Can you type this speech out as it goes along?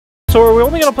So are we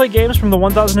only going to play games from the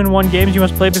 1001 games you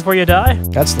must play before you die?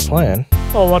 That's the plan.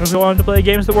 Well, what if we wanted to play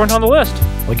games that weren't on the list?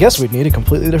 Well, I guess we'd need a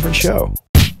completely different show.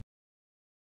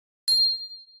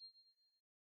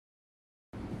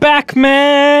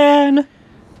 Pac-Man!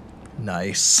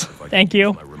 Nice. Thank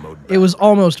you. It was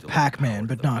almost Pac-Man,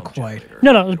 but not quite.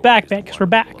 No, it was Pac-Man, because we're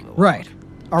back. Right.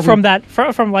 From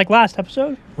like last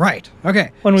episode. Right.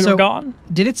 Okay. When we So, were gone.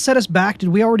 Did it set us back? Did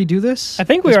we already do this? I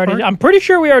think we This already part? I'm pretty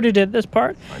sure we already did this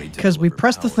part. Because we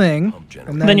pressed the thing,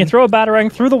 and Then you throw a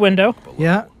batarang through the window.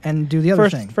 Yeah, and do the other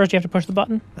thing. First you have to push the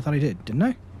button. I thought I did, didn't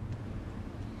I?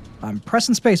 I'm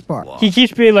pressing spacebar. He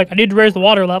keeps being like, I need to raise the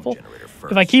water level.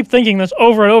 If I keep thinking this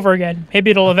over and over again, maybe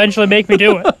it'll eventually make me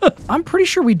do it. I'm pretty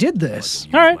sure we did this.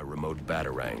 All right. My remote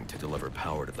batarang to deliver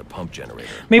power to the pump generator.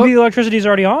 Maybe the electricity's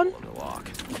already on? The lock.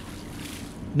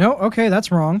 No, okay,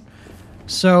 that's wrong.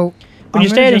 So When you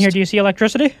stand in here, do you see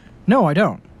electricity? No, I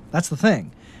don't. That's the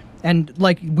thing. And,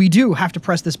 like, we do have to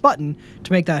press this button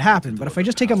to make that happen. But if I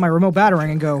just take up my remote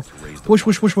batarang and go whoosh,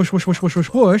 whoosh, whoosh, whoosh, whoosh, whoosh, whoosh, whoosh,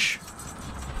 whoosh,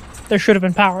 There should have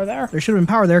been power there. there should have been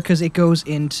power there because it goes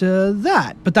into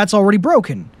that. But that's already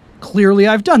broken. Clearly,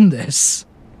 I've done this.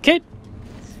 Okay.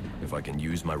 If I can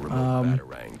use my remote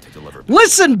batarang to deliver.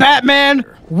 Listen, Batman!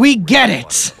 We get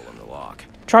it! On the lock.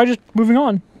 Try just moving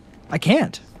on. I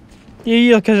can't.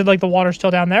 Yeah, because like the water's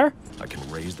still down there. I can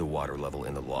raise the water level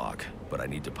in the lock, but I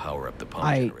need to power up the pump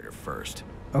I- generator first.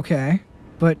 Okay.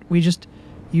 But we just...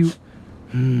 You...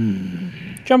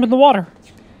 Jump in the water.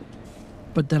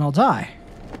 But then I'll die.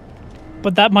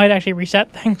 But that might actually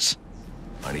reset things.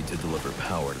 I need to deliver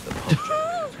power to the pump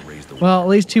generator to raise the Well, at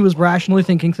least he was rationally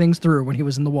thinking things through when he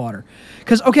was in the water.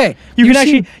 Because, okay... You can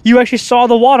see- you actually saw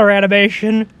the water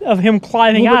animation of him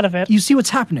climbing Well, out but of it. You see what's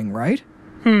happening, right?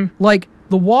 Like,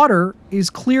 the water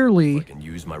is clearly I can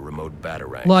use my remote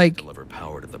batarang Like, to deliver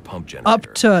power to the pump generator.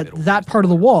 up to It'll that raise part of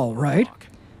the wall, right? lock.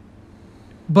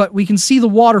 But we can see the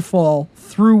waterfall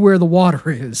through where the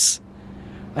water is.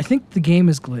 I think the game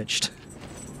is glitched.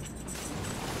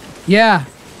 Yeah,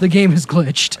 the game is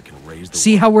glitched. I can raise the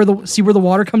See how where the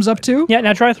water comes up to? Yeah,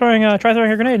 now try throwing a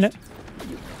grenade in it.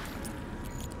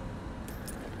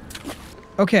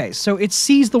 Okay, so it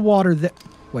sees the water that...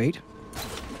 Wait.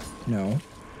 No.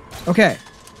 Okay.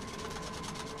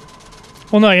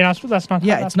 Well, no, you're not. That's not.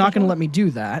 Yeah, it's not going to let me do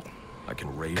that. I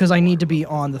can raise Because the I need water to be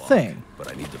level on in the lock, thing.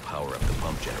 But I need to power up the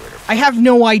pump generator. I have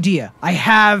no idea. I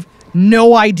have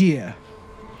no idea.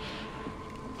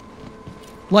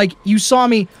 Like, you saw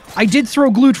me... I did throw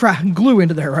glue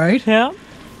into there, right? Yeah.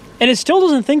 And it still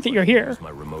doesn't think that you're here. My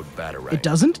remote batarang. It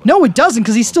doesn't? No, it doesn't,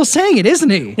 because he's still saying it, isn't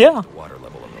he? Yeah, Water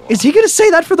level in the lock. Is he going to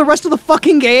say that for the rest of the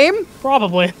fucking game?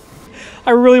 probably.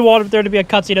 I really wanted there to be a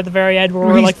cutscene at the very end where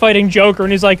we're He's- like fighting Joker,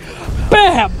 and he's like,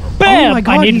 "Bam, bam! Oh my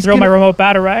God, I need to he's throw my gonna- remote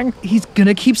batarang." He's going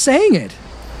to keep saying it.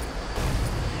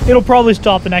 It'll probably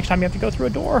stop the next time you have to go through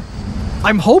a door.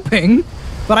 I'm hoping,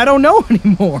 but I don't know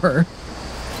anymore.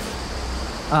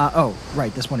 Oh,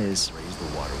 right, this one is... Raise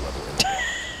the water level in the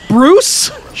lock. Bruce,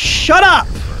 shut up!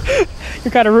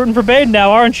 You're kind of rooting for Bane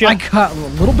now, aren't you? I cut a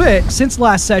little bit. Since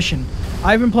last session,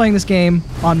 I've been playing this game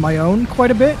on my own quite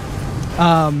a bit.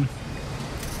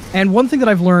 And one thing that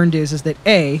I've learned is that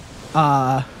I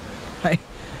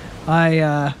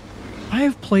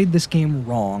have played this game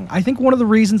wrong. I think one of the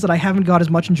reasons that I haven't got as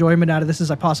much enjoyment out of this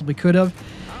as I possibly could have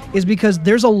is because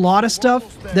there's a lot of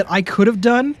stuff that I could have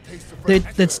done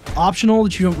that's optional,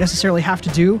 that you don't necessarily have to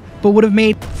do, but would have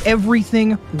made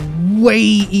everything way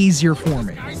easier for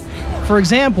me. For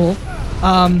example,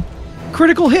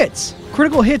 critical hits.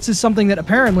 Critical hits is something that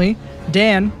apparently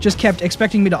Dan just kept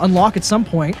expecting me to unlock at some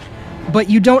point, but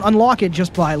you don't unlock it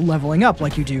just by leveling up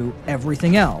like you do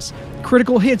everything else.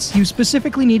 Critical hits, you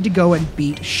specifically need to go and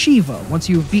beat Shiva. Once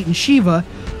you've beaten Shiva,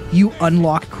 you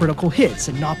unlock critical hits,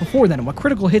 and not before then. And what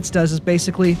critical hits does is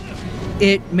basically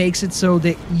it makes it so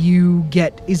that you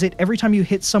get... Is it every time you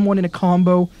hit someone in a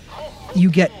combo,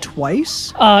 you get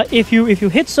twice? If you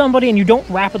hit somebody and you don't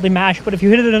rapidly mash, but if you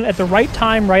hit it at the right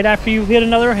time, right after you hit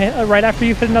another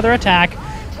attack,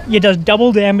 it does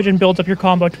double damage and builds up your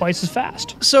combo twice as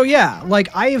fast. So yeah, like,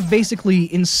 I have basically,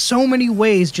 in so many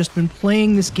ways, just been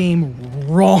playing this game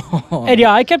wrong. And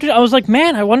yeah, I was like,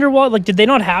 man, I wonder what, like, did they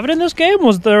not have it in this game?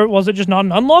 Was it just not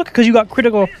an unlock? Because you got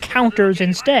critical counters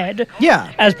instead.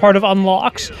 Yeah. As part of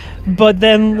unlocks. But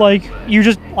then, like, you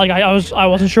just, like, I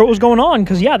wasn't sure what was going on,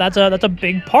 because yeah, that's a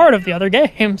big part of the other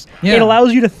games. Yeah. It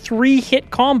allows you to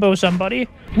 3-hit combo somebody.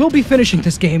 We'll be finishing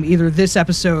this game either this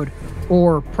episode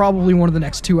or probably one of the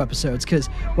next 2 episodes, because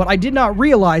what I did not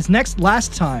realize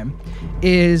last time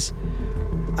is,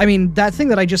 I mean, that thing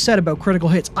that I just said about critical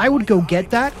hits, I would go get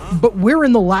that, but we're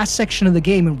in the last section of the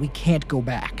game and we can't go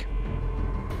back.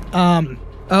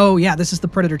 Oh, yeah, this is the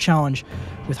Predator Challenge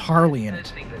with Harley in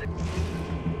it.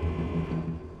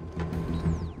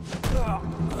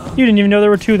 You didn't even know there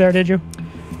were 2 there, did you?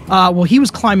 Well, he was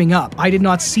climbing up. I did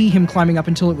not see him climbing up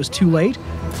until it was too late.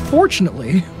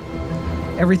 Fortunately,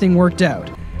 everything worked out.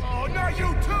 Oh, not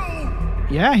you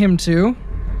too! Yeah, him too.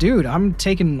 Dude, I'm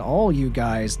taking all you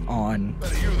guys on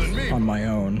my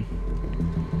own.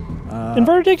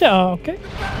 Inverted takedown. Oh, okay.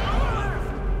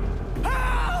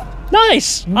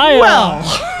 Nice!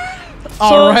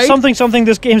 All right. Something,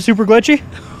 this game's super glitchy.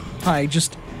 I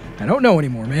don't know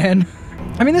anymore, man.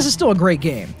 I mean, this is still a great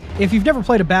game. If you've never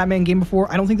played a Batman game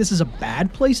before, I don't think this is a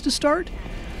bad place to start.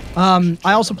 I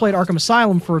also played Arkham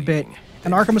Asylum for a bit,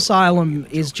 and Arkham Asylum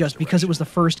is just, because it was the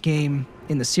first game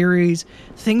in the series,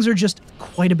 things are just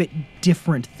quite a bit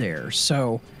different there.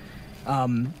 So,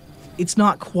 it's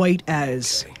not quite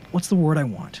as... What's the word I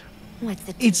want?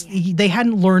 They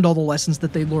hadn't learned all the lessons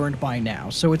that they learned by now,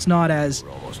 so it's not as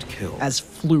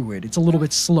fluid. It's a little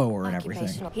bit slower and everything.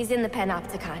 He's in the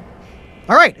Panopticon.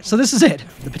 All right, so this is it.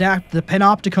 The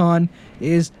Panopticon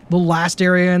is the last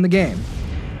area in the game.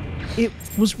 It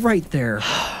was right there.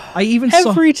 I even saw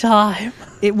every time.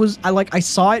 It was I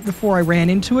saw it before I ran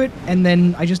into it, and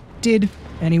then I just did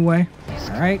anyway.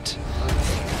 All right.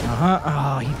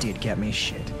 Oh, he did get me.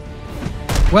 Shit.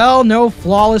 Well, no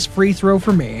flawless free throw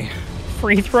for me.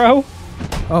 Free throw?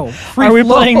 Oh, free Are we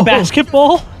flow. playing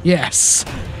basketball? Yes.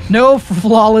 No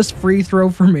flawless free throw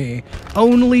for me.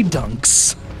 Only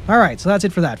dunks. All right, so that's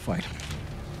it for that fight.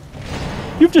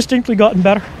 You've distinctly gotten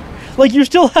better. Like, you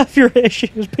still have your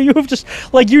issues, but you have just,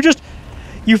 like,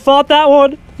 you fought that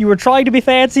one, you were trying to be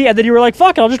fancy, and then you were like,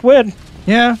 fuck it, I'll just win.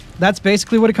 Yeah, that's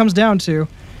basically what it comes down to.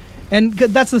 And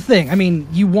that's the thing. I mean,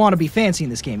 you want to be fancy in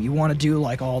this game. You want to do,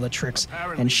 like, all the tricks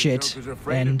and shit.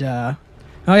 And, oh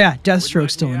yeah,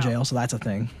 Deathstroke's still in jail, so that's a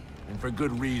thing. And for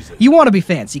good reason. You want to be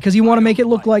fancy, because you want to make it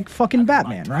look like fucking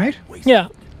Batman, right? Yeah.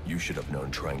 You should have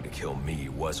known trying to kill me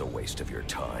was a waste of your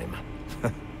time.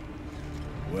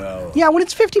 Well, Yeah, when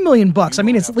it's $50 million, I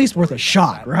mean, it's at least worth a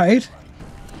shot, right?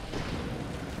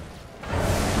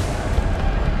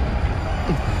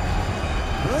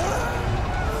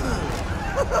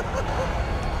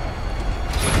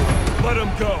 let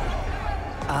him go.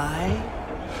 I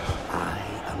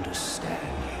understand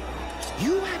you.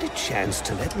 You had a chance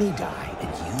to let me die, and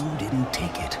you didn't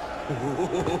take it.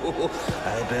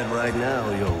 I bet right now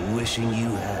you're wishing you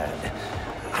had.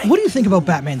 What do you think about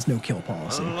Batman's no-kill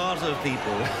policy? A lot of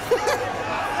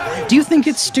people. Do you think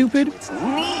it's stupid?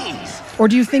 Knees. Or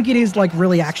do you think it is, like,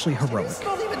 really actually heroic? It's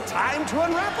not even time to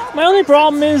unwrap all. My only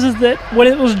problem is that when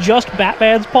it was just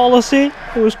Batman's policy,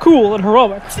 it was cool and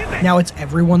heroic. Now it's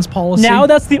everyone's policy? Now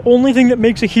that's the only thing that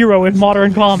makes a hero in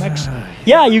modern comics.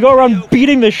 Yeah, you go around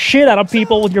beating the shit out of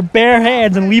people with your bare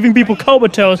hands and leaving people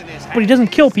comatose, but he doesn't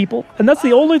kill people, and that's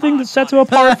the only thing that sets him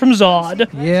apart from Zod.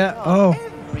 Yeah, oh.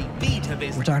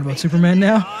 We're talking about Superman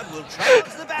now?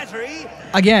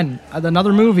 Again,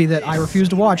 another movie that I refuse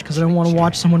to watch because I don't want to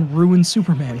watch someone ruin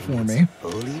Superman for me.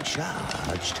 Fully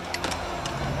charged.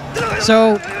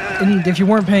 So, and if you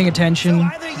weren't paying attention,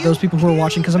 those people who are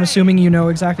watching, because I'm assuming you know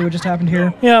exactly what just happened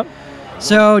here. Yeah.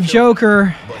 So, Joker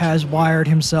has wired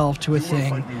himself to a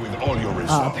thing,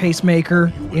 a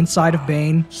pacemaker inside of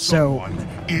Bane. So,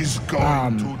 Is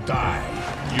going to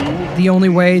die. the only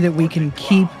way that we can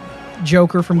keep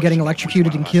Joker from getting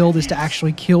electrocuted and killed is to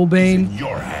actually kill Bane.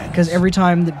 Your hand. Because every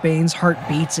time that Bane's heart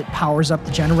beats, it powers up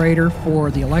the generator for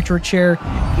the electric chair.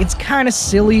 It's kind of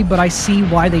silly, but I see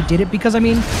why they did it. Because, I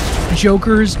mean,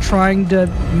 Joker's trying to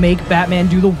make Batman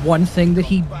do the one thing that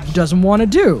he doesn't want to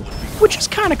do, which is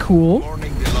kind of cool.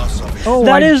 Oh,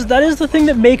 That is the thing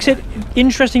that makes it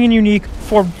interesting and unique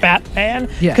for Batman.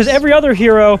 Yes. Because every other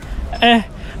hero,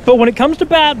 but when it comes to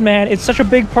Batman, it's such a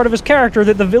big part of his character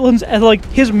that the villains, like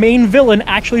his main villain,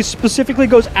 actually specifically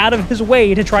goes out of his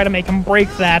way to try to make him break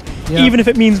that, Yeah. even if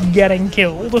it means getting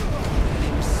killed.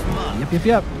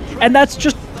 Yep. And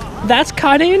that's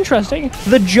kind of interesting.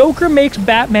 The Joker makes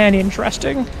Batman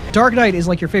interesting. Dark Knight is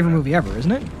like your favorite movie ever,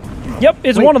 isn't it? Yep,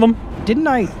 it's Wait, one of them. Didn't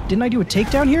I do a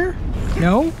takedown here?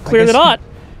 No? I Clearly guess- not.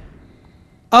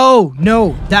 Oh,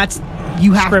 no, that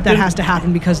Scripted? has to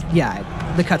happen because, yeah,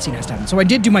 the cutscene has to happen. So I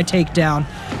did do my takedown,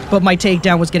 but my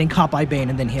takedown was getting caught by Bane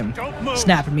and then him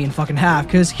snapping me in fucking half,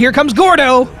 because here comes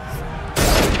Gordo!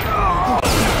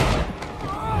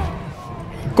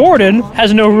 Gordon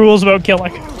has no rules about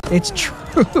killing. It's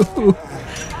true.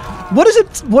 What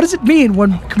does it mean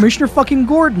when Commissioner fucking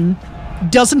Gordon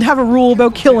doesn't have a rule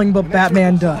about killing, but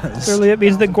Batman does? Clearly it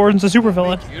means that Gordon's a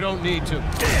supervillain. You don't need to.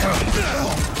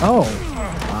 Oh,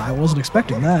 I wasn't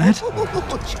expecting that.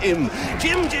 Jim.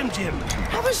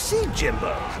 Have a seat,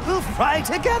 Jimbo. We'll fry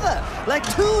together like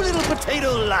two little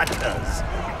potato latkes.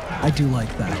 I do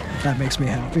like that. That makes me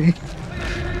happy.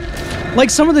 Like,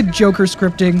 some of the Joker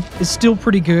scripting is still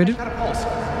pretty good.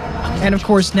 And of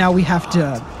course, now we have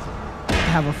to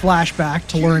have a flashback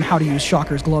to learn how to use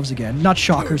Shocker's gloves again. Not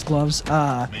Shocker's gloves.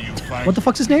 What the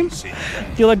fuck's his name?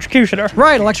 The Electrocutioner.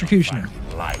 Right, Electrocutioner.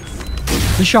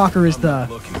 The Shocker is the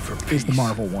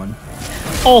Marvel one.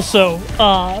 Also,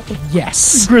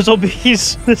 Yes.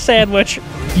 Grizzlebee's the sandwich.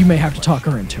 You may have to talk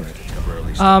her into it.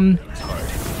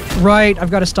 Right,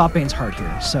 I've got to stop Bane's heart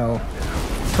here. So,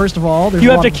 first of all, there's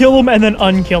You have to kill him and then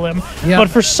unkill him. Yeah. But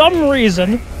for some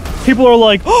reason, people are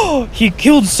like, oh, he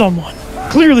killed someone.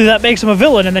 Clearly that makes him a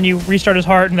villain. And then you restart his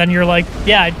heart and then you're like,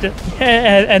 yeah.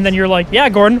 And then you're like, yeah,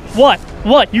 Gordon, what?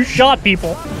 What? You shot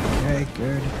people. Okay,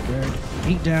 good.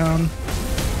 Beat down.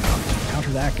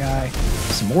 Counter that guy.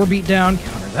 Some more beat down.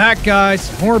 Counter that guy.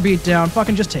 Some more beat down.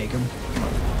 Fucking just take him.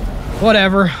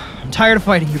 Whatever. I'm tired of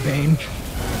fighting you, Bane.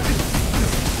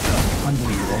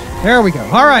 Unbelievable. There we go.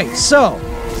 Alright, so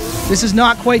this is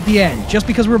not quite the end. Just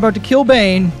because we're about to kill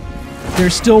Bane,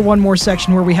 there's still one more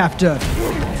section where we have to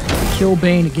kill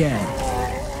Bane again.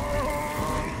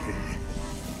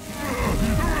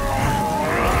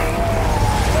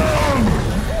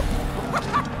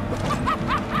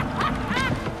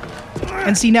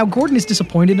 And see, now Gordon is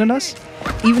disappointed in us,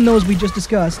 even though, as we just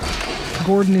discussed,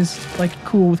 Gordon is, like,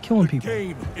 cool with killing people.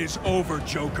 Game is over,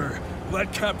 Joker.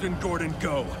 Let Captain Gordon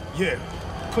go. Yeah,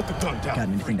 put the gun down. Got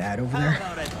anything to add over there?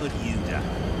 How about I put you down?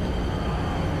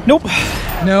 Nope.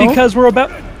 No? Because we're about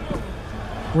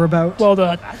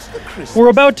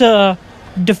to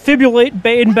defibrillate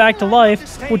Bane back to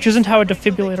life, which isn't how a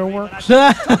defibrillator works.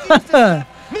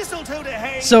 Mistletoe to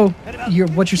hang. So,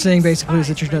 what you're saying basically is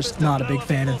that you're just not a big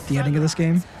fan of the ending of this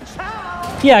game?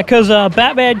 Yeah, because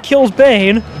Batman kills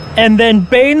Bane, and then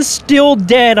Bane's still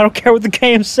dead. I don't care what the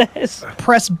game says.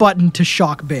 Press button to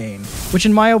shock Bane, which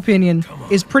in my opinion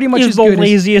is pretty much It's as the good as...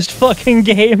 laziest fucking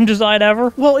game design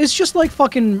ever. Well, it's just like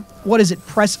fucking, what is it,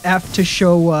 press F to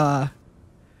show,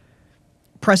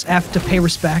 press F to pay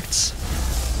respects.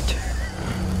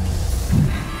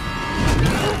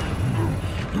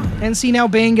 And see, now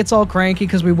Bane gets all cranky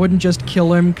because we wouldn't just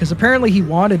kill him, because apparently he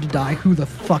wanted to die, who the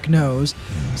fuck knows.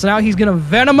 So now he's gonna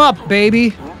venom up,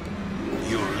 baby!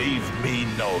 You leave me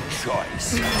no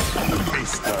choice.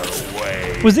 Mr.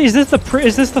 Wayne.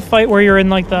 Is this the fight where you're in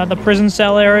like the prison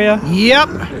cell area? Yep!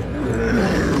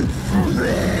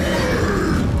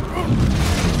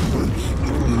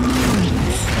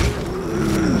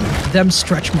 Them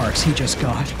stretch marks he just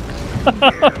got.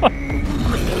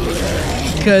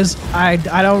 Because I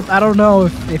don't know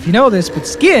if you know this, but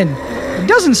skin, it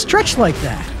doesn't stretch like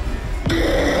that.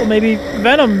 Well, maybe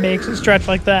Venom makes it stretch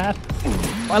like that.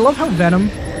 I love how Venom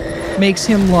makes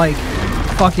him like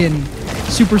fucking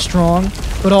super strong,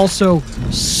 but also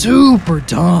super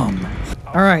dumb.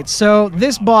 Alright, so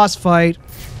this boss fight,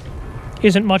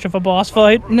 Isn't much of a boss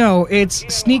fight. no, it's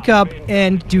sneak up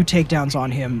and do takedowns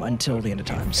on him until the end of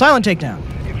time. Silent takedown.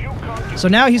 So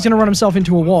now he's gonna run himself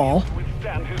into a wall.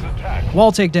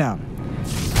 Wall takedown.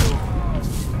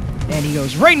 And he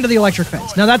goes right into the electric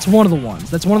fence. Now that's one of the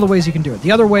ones. That's one of the ways you can do it.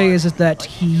 The other way is that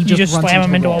he just runs slam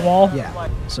him into a wall? Yeah.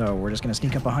 So we're just gonna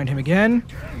sneak up behind him again.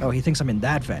 Oh, he thinks I'm in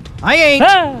that vent. I ain't!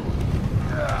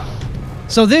 Ah!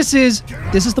 So this is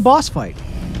the boss fight.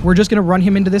 We're just gonna run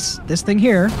him into this thing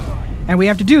here. And we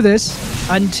have to do this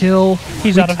until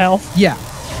He's out of health. yeah.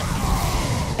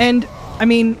 And I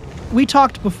mean, we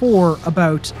talked before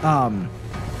about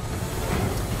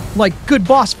like good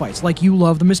boss fights, like you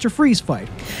love the Mr. Freeze fight.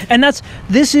 And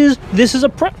this is a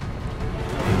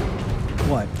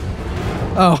What?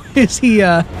 Oh, is he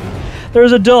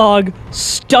There's a dog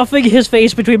stuffing his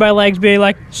face between my legs being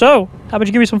like, so, how about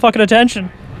you give me some fucking attention?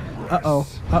 Uh-oh.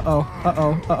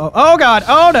 Oh god.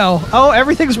 Oh no. Oh,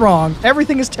 everything's wrong.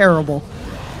 Everything is terrible.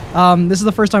 This is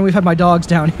the first time we've had my dogs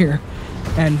down here,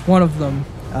 and one of them,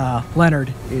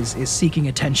 Leonard, is seeking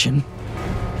attention.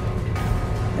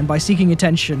 And by seeking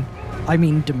attention, I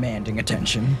mean demanding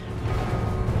attention.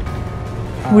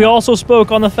 We also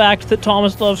spoke on the fact that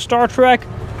Thomas loves Star Trek.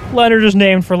 Leonard is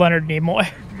named for Leonard Nimoy.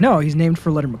 No, he's named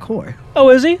for Leonard McCoy. Oh,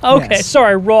 is he? Okay, Yes.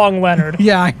 sorry, wrong Leonard.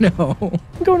 Yeah, I know.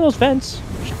 Go to those vents.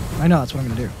 I know, that's what I'm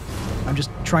gonna do. I'm just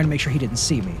trying to make sure he didn't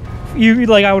see me.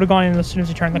 I would have gone in as soon as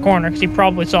he turned the corner, because he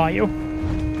probably saw you.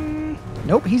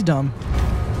 Nope, he's dumb.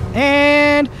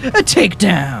 And a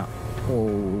takedown.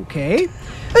 Okay.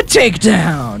 A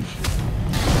takedown.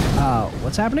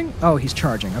 What's happening? Oh, he's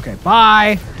charging. Okay,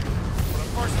 bye.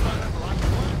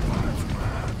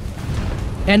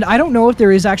 And I don't know if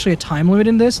there is actually a time limit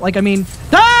in this. Like, I mean...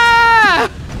 Ah!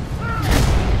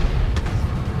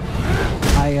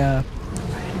 I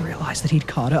didn't realize that he'd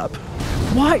caught up.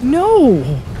 Why?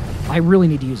 No! I really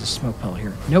need to use a smoke pellet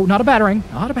here. No, not a batarang.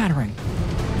 Not a batarang.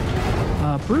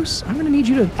 Bruce, I'm gonna need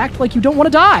you to act like you don't want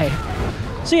to die.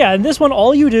 So yeah, in this one,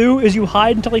 all you do is you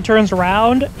hide until he turns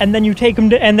around, and then you take him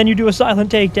to, and then you do a silent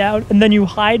takedown, and then you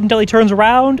hide until he turns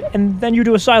around, and then you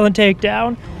do a silent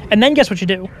takedown, and then guess what you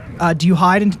do? Do you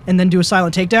hide and then do a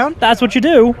silent takedown? That's what you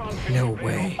do. No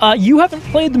way. You haven't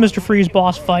played the Mr. Freeze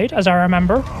boss fight, as I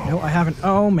remember. No, I haven't.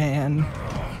 Oh, man.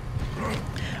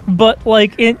 But,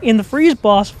 like, in the Freeze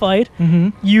boss fight,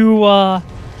 you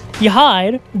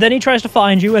hide, then he tries to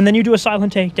find you, and then you do a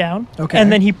silent takedown. Okay.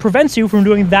 And then he prevents you from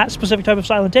doing that specific type of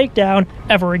silent takedown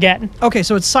ever again. Okay,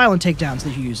 so it's silent takedowns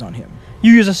that you use on him.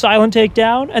 You use a silent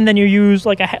takedown, and then you use,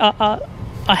 like, a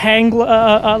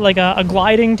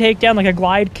gliding takedown, like a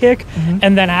glide kick,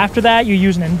 and then after that you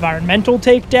use an environmental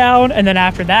takedown, and then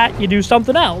after that you do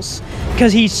something else.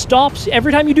 Because he stops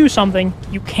every time you do something,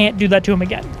 you can't do that to him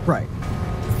again. Right.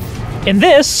 In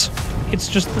this, it's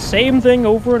just the same thing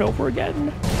over and over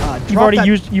again. You've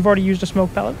already used a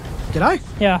smoke pellet. Did I?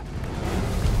 Yeah.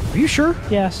 Are you sure?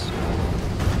 Yes.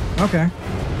 Okay.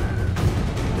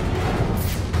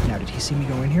 Now, did he see me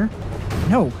go in here?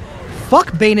 No.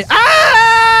 Fuck Bane.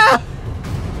 Ah!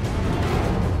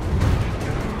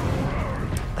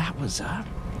 That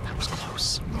was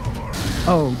close.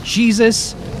 Oh,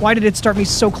 Jesus. Why did it start me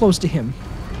so close to him?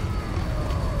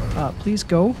 Please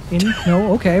go in.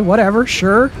 No, okay, whatever,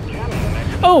 sure.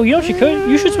 Oh, you know what you could?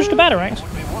 You should switch to batarangs.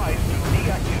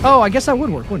 Oh, I guess that would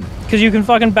work, wouldn't it? Because you can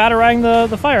fucking batarang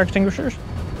the fire extinguishers.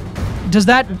 Does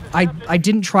that... I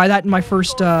didn't try that in my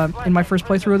first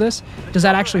playthrough of this. Does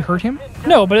that actually hurt him?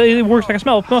 No, but it works like a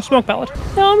smoke pellet.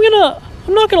 No,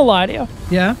 I'm not gonna lie to you.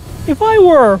 Yeah? If I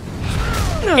were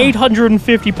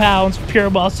 850 pounds of pure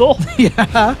muscle,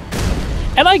 Yeah.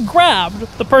 and I grabbed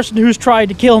the person who's trying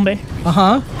to kill me,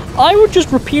 Uh-huh. I would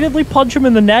just repeatedly punch him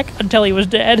in the neck until he was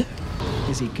dead.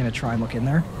 Is he gonna try and look in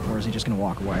there? Or is he just gonna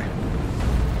walk away?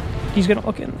 He's gonna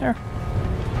look in there.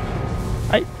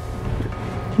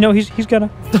 No, he's gonna...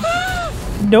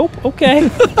 Nope, okay.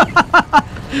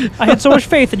 I had so much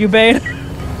faith in you, Bane.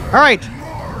 Alright,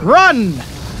 run!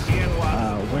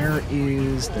 Where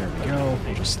is... There we go.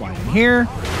 We'll just slide in here.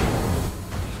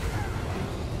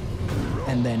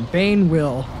 And then Bane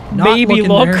will not Maybe look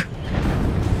in look. there.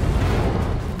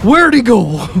 Where'd he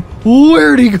go?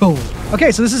 Where'd he go?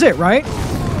 Okay, so this is it, right?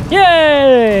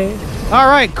 Yay!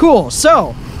 Alright, cool.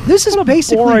 So, this is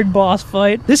basically... Boring boss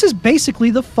fight. This is basically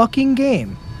the fucking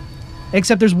game.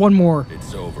 Except there's one more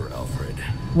It's over, Alfred.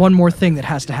 thing that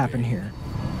has to happen here.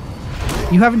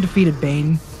 You haven't defeated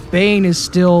Bane. Bane is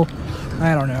still,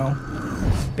 I don't know,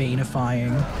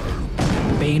 Baneifying.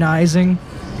 Baneizing.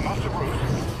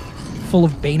 Full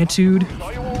of Baneitude.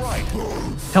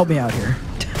 Help me out here.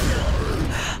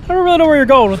 I don't really know where you're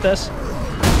going with this.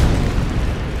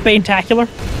 Bane-tacular?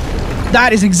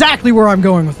 That is exactly where I'm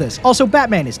going with this. Also,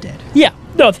 Batman is dead. Yeah.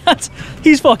 No,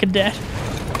 he's fucking dead.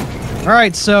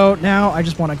 Alright, so now I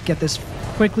just want to get this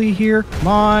quickly here. Come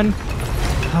on.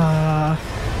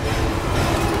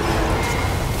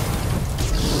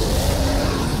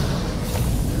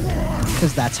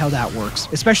 Because that's how that works.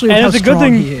 Especially with how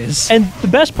strong he is. And the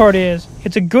best part is,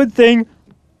 it's a good thing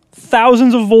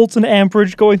thousands of volts and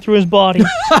amperage going through his body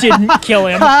didn't kill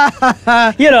him.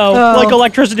 You know, like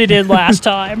electricity did last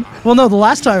time. Well, no, the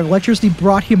last time electricity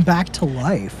brought him back to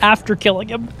life. After killing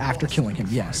him. After killing him,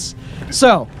 yes.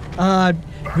 So,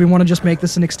 we want to just make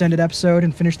this an extended episode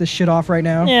and finish this shit off right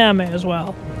now? Yeah, may as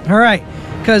well. All right,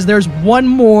 because there's one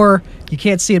more, you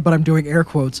can't see it, but I'm doing air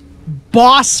quotes,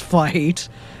 boss fight,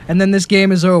 and then this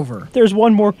game is over. There's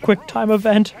one more quick time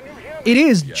event. It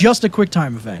is just a quick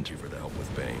time event. Thank you for the help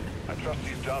with Bane.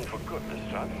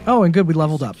 Oh, and good, we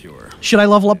leveled up. Should I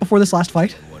level up before this last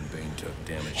fight? One Bane took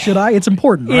damage. Should I? It's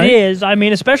important, right? It is. I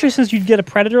mean, especially since you'd get a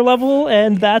Predator level,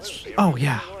 and that's... Oh,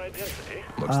 yeah.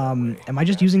 Am I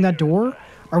just using that door?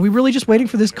 Are we really just waiting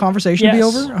for this conversation to be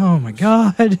Yes. over? Oh, my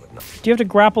God. Do you have to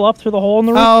grapple up through the hole in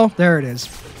the roof? Oh, there it is.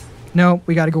 No,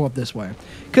 we got to go up this way.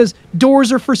 Because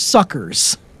doors are for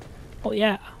suckers. Well,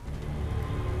 yeah.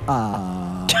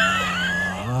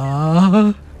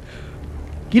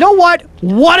 You know what?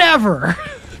 Whatever.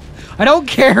 I don't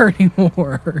care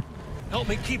anymore. Help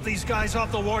me keep these guys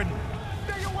off the warden.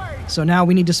 So now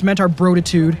we need to cement our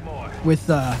brotitude with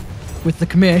the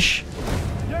commish.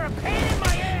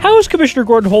 How is Commissioner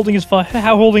Gordon holding his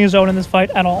own in this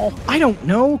fight at all? I don't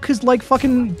know, because, like,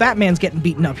 fucking Batman's getting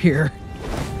beaten up here.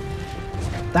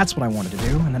 That's what I wanted to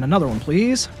do. And then another one,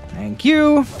 please. Thank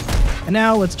you. And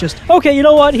now let's just... Okay, you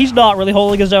know what? He's not really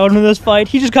holding his own in this fight.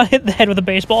 He just got hit in the head with a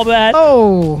baseball bat.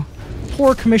 Oh,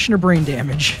 poor Commissioner Brain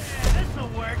Damage.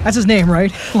 That's his name,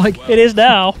 right? Like, It is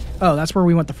now. oh, that's where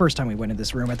we went the first time we went in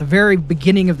this room, at the very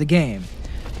beginning of the game.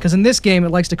 Because in this game, it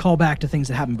likes to call back to things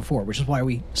that happened before, which is why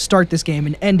we start this game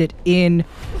and end it in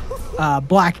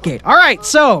Blackgate. All right,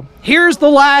 so here's the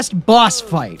last boss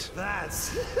fight.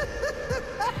 That's...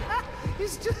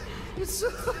 it's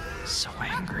So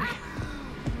angry.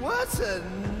 What a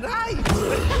night!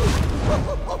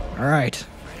 All right.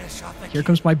 Here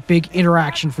comes my big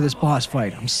interaction for this boss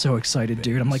fight. I'm so excited,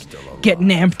 dude. I'm like getting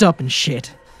amped up and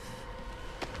shit.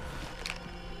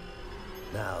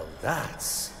 Now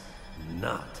that's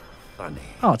not funny.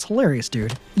 Oh, it's hilarious,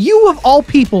 dude. You, of all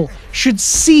people, should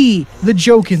see the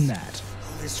joke in that.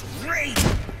 This rain!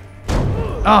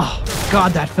 Oh,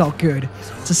 God, that felt good.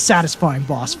 It's a satisfying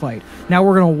boss fight. Now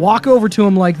we're going to walk over to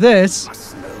him like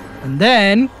this, and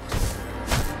then...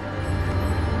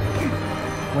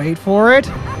 Wait for it.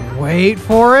 Wait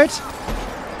for it.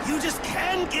 You just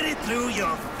can't get it through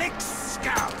your thick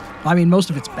scalp. I mean, most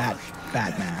of it's bad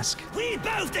mask. We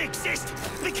both exist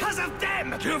because of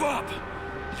them. Give up!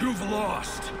 You've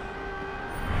lost.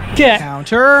 Okay,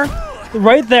 Counter.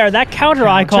 right there, that counter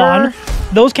icon,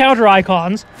 Counter. those counter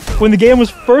icons, when the game was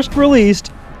first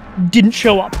released, didn't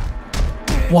show up.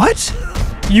 What?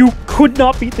 You could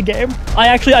not beat the game.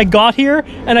 I got here,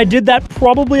 and I did that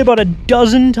probably about a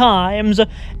dozen times,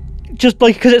 just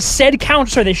like, because it said counter,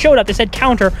 sorry, they showed up, they said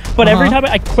counter, but every time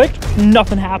I clicked,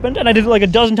 nothing happened, and I did it like a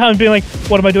dozen times being like,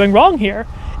 what am I doing wrong here?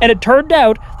 And it turned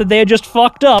out that they had just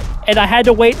fucked up, and I had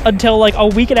to wait until like a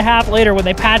week and a half later when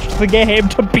they patched the game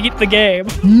to beat the game.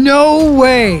 No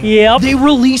way. Yep. They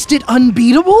released it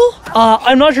unbeatable?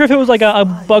 I'm not sure if it was like a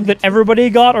bug that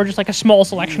everybody got or just like a small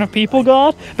selection of people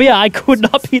got, but yeah, I could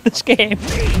not beat this game.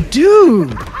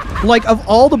 Dude. Like, of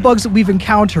all the bugs that we've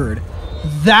encountered,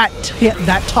 that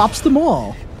tops them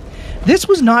all. This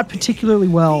was not particularly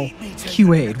well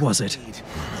QA'd, was it?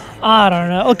 I don't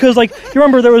know, because like you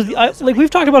remember there was like we've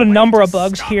talked about a number of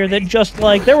bugs here that just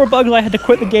like there were bugs I had to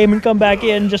quit the game and come back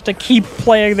in just to keep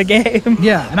playing the game.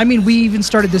 Yeah, and I mean, we even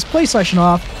started this play session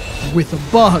off with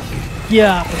a bug.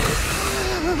 Yeah,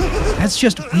 That's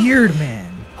just weird,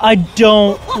 man. I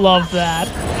don't love that.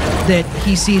 That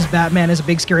he sees Batman as a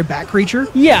big scary bat creature.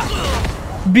 Yeah,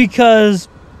 because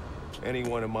Any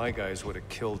one of my guys would have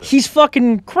killed him. he's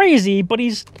fucking crazy, but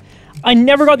I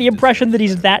never got the impression that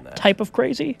he's that type of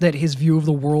crazy. That his view of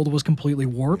the world was completely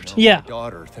warped. Yeah.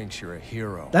 Daughter thinks you're a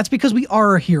hero, That's because we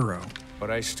are a hero. but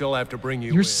I still have to bring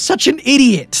you You're in. such an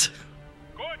idiot.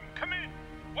 Gordon, come in.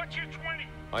 What's your 20?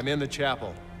 I'm in the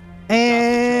chapel.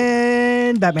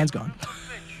 And Batman's gone.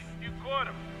 You caught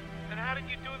him. And how did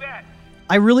you do that?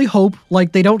 I really hope,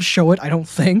 like, they don't show it, I don't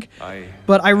think. I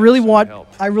But I have really some want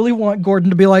help. Gordon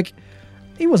to be like,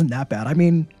 he wasn't that bad. I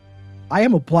mean, I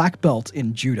am a black belt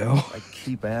in judo. I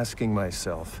keep asking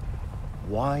myself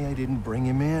why I didn't bring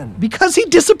him in. Because he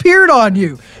disappeared on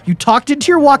you. You talked into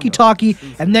your walkie-talkie,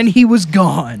 and then he was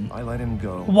gone. I let him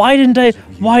go. Why didn't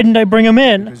I bring him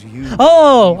in? Because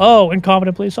you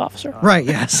Incompetent police officer. Right,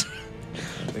 yes.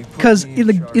 They put Because me in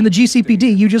the charge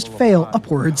GCPD, you just full of fail hot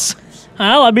upwards.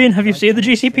 Well, I mean, have you seen the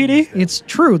GCPD? It's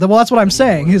true. Well, that's what I'm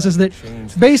saying, is that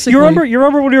basically... You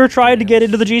remember when you were trying to get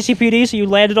into the GCPD, so you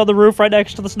landed on the roof right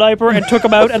next to the sniper and took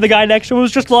him out, and the guy next to him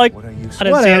was just like, What I used I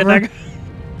didn't Whatever. see anything.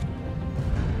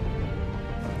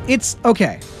 It's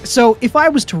okay. So if I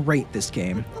was to rate this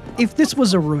game, if this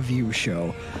was a review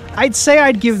show, I'd say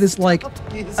I'd give this like a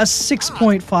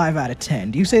 6.5 out of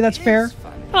 10. Do you say that's fair?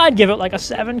 I'd give it like a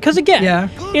 7, because again, Yeah.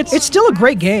 it's It's still a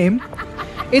great game.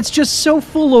 It's just so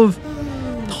full of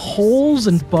holes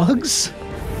and bugs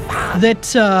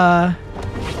that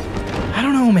I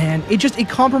don't know, man. It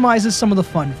compromises some of the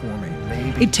fun for me.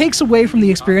 Maybe It takes away from the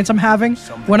experience I'm having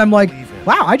when I'm like,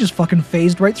 wow, I just fucking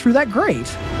phased right through that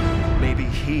grate. Maybe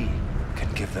he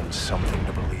can give them something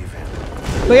to believe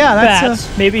in. But yeah, that's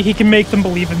bats. Maybe he can make them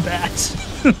believe in bats.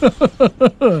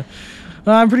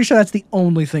 I'm pretty sure that's the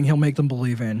only thing he'll make them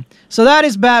believe in. So that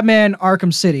is Batman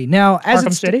Arkham City. Now, as Arkham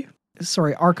it's City?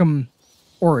 Sorry, Arkham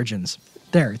Origins.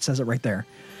 There, it says it right there.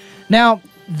 Now,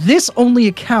 this only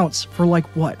accounts for like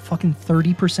what, fucking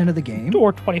 30% of the game?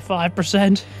 Or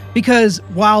 25%. Because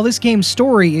while this game's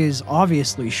story is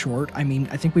obviously short, I mean,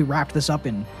 I think we wrapped this up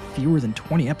in fewer than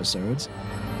 20 episodes.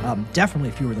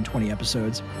 Definitely fewer than 20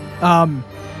 episodes.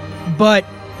 But,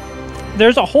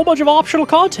 There's a whole bunch of optional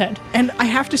content. and I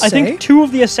have to say, I think 2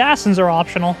 of the assassins are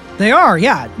optional. they are,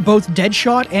 yeah, both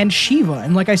Deadshot and Shiva.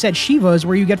 And like I said, Shiva is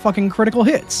where you get fucking critical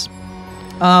hits.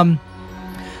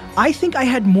 I think I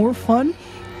had more fun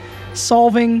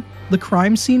solving the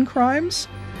crime scene crimes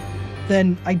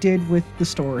than I did with the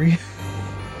story.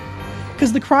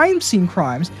 Because the crime scene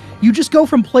crimes, you just go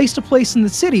from place to place in the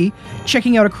city,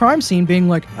 checking out a crime scene, being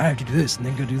like, I have to do this, and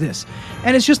then go do this.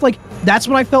 And it's just like, that's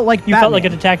when I felt like You Batman. felt like a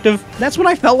detective? That's when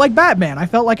I felt like Batman. I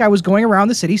felt like I was going around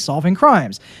the city solving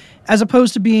crimes. As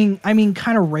opposed to being,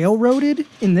 kind of railroaded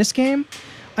in this game.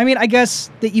 I guess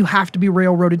that you have to be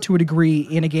railroaded to a degree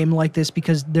in a game like this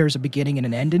because there's a beginning and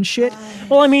an end and shit.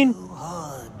 Well,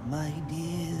 Hard, my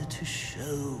dear, to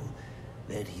show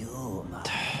that you're my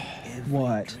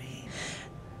What?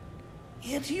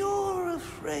 Yet you're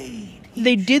afraid.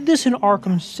 they did this in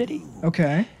Arkham City.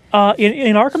 Okay.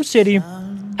 In Arkham City,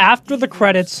 after the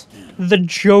credits, the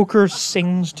Joker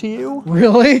sings to you,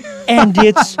 Really? and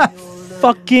it's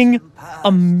fucking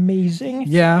amazing.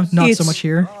 Yeah, not so It's much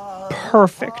here.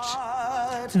 Perfect.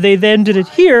 They then did it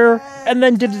here, and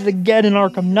then did it again in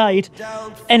Arkham Knight,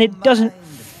 and it doesn't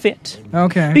fit.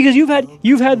 Okay. Because you've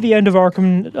had the end of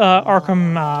Arkham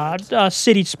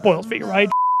City spoiled for you, right?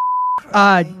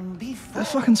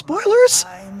 Fucking spoilers?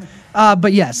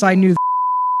 But yes, I knew.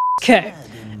 Okay.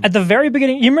 At the very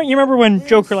beginning, you remember when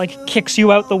Joker kicks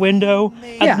you out the window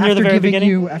near the very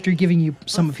beginning? After giving you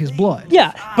some of his blood.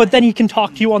 Yeah, but then he can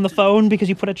talk to you on the phone because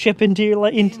you put a chip into your.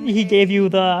 He gave you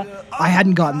the. I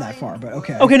hadn't gotten that far, but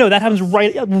okay. Okay, no, that happens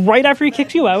right after he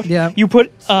kicks you out. Yeah. You put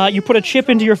a chip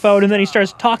into your phone, and then he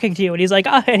starts talking to you, and he's like,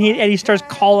 and he starts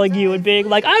calling you and being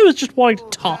like, I was just wanting to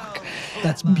talk.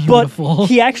 That's beautiful. But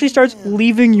he actually starts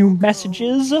leaving you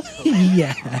messages.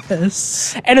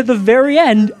 Yes. And at the very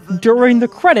end, during the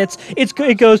credits,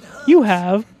 it goes, you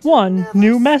have one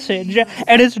new message.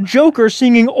 And it's Joker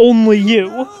singing Only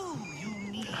You.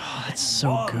 That's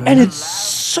so good. And it's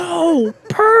so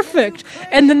perfect.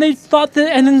 And then they thought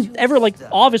that,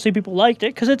 obviously people liked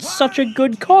it because it's such a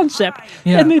good concept.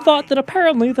 Yeah. And they thought that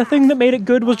apparently the thing that made it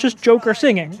good was just Joker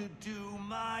singing.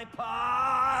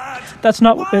 That's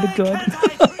not what made it good.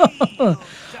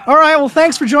 All right, well,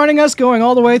 thanks for joining us, going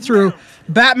all the way through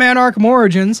Batman Arkham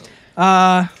Origins.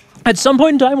 At some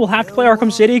point in time, we'll have to play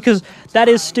Arkham City because that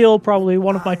is still probably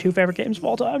one of my two favorite games of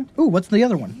all time. Ooh, what's the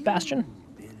other one? Bastion.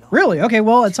 Really? Okay,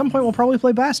 well, at some point we'll probably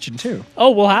play Bastion, too. Oh,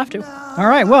 we'll have to. All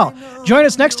right, well, join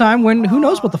us next time when who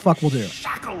knows what the fuck we'll do.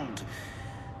 Shackled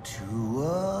to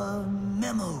a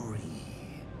memory.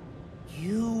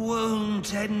 You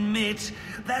won't admit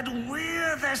that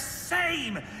we're the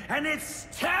same, and it's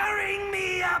tearing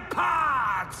me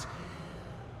apart.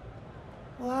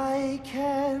 Why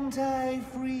can't I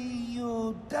free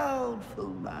your doubtful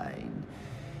mind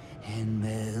and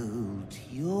melt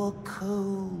your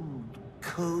cold,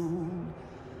 cold